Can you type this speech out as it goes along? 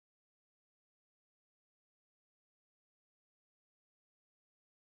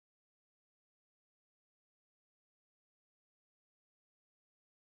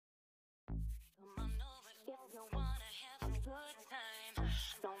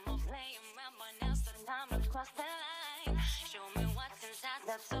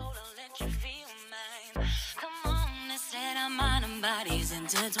Bodies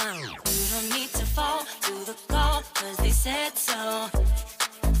intertwined. You don't need to fall to the call, cause they said so.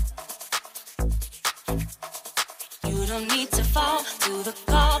 You don't need to fall to the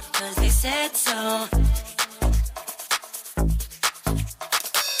call, cause they said so.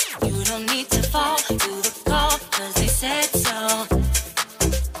 You don't need to fall to the call, cause they said so.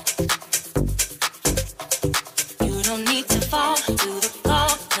 You don't need to fall to the call,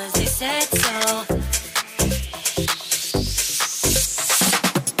 cause they said so.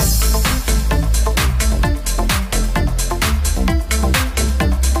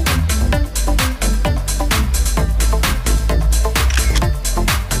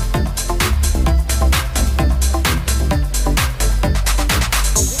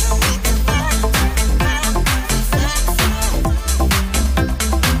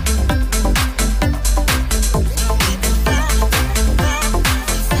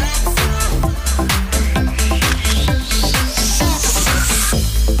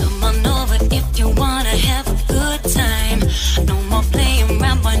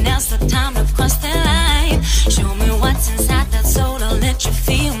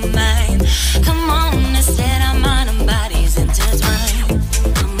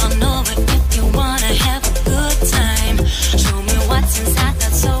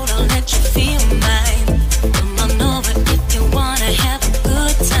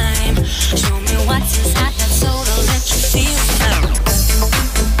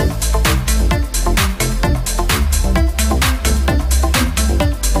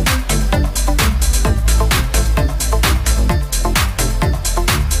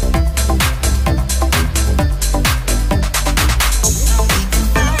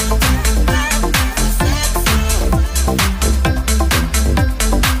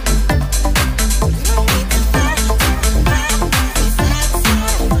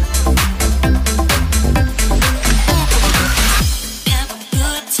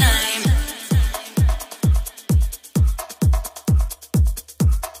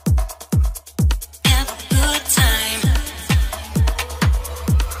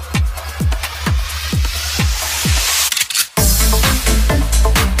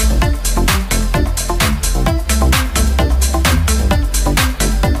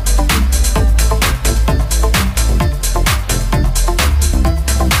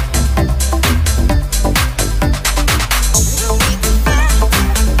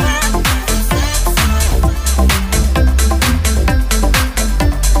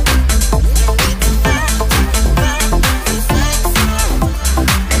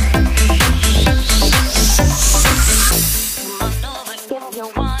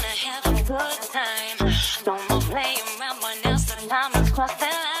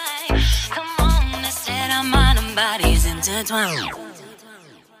 intertwined.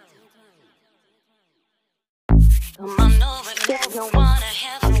 Come on over if you wanna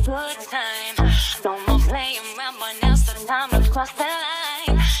have a good time. No more playing around, but now's the time to cross the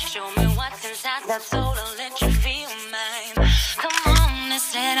line. Show me what's inside that soul, I'll let you feel mine. Come on, they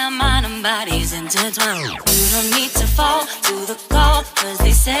said our mind and bodies intertwined. You don't need to fall to the call, cause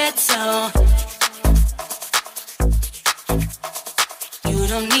they said so. You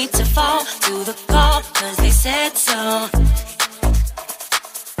don't need to fall to the call, cause they said so.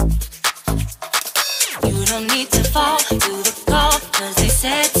 You don't need to fall to the call, cause they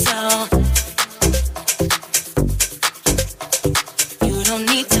said so. You don't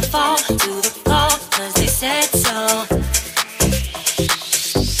need to fall to the call, cause they said so.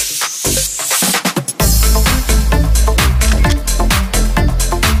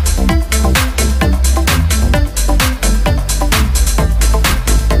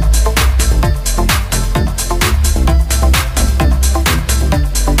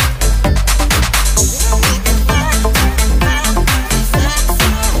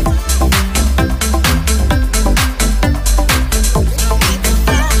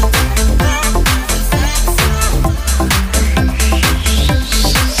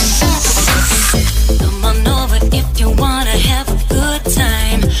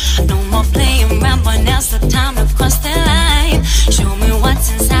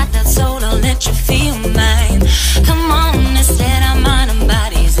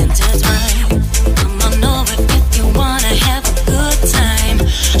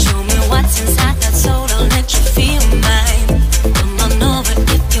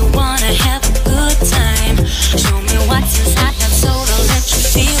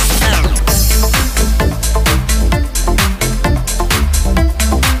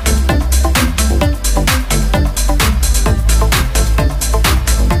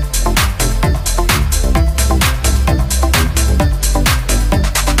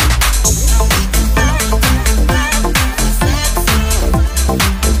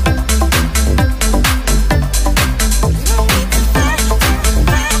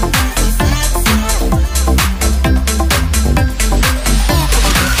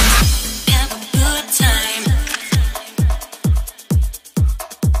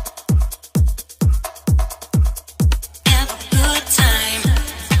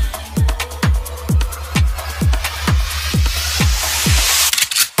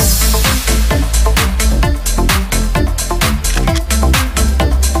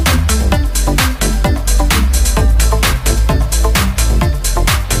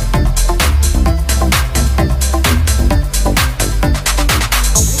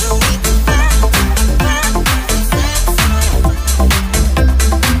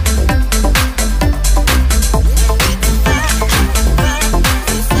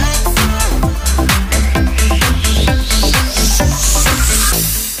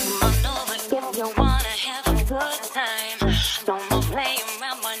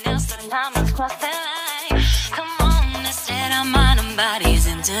 is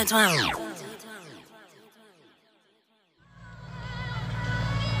intertwined.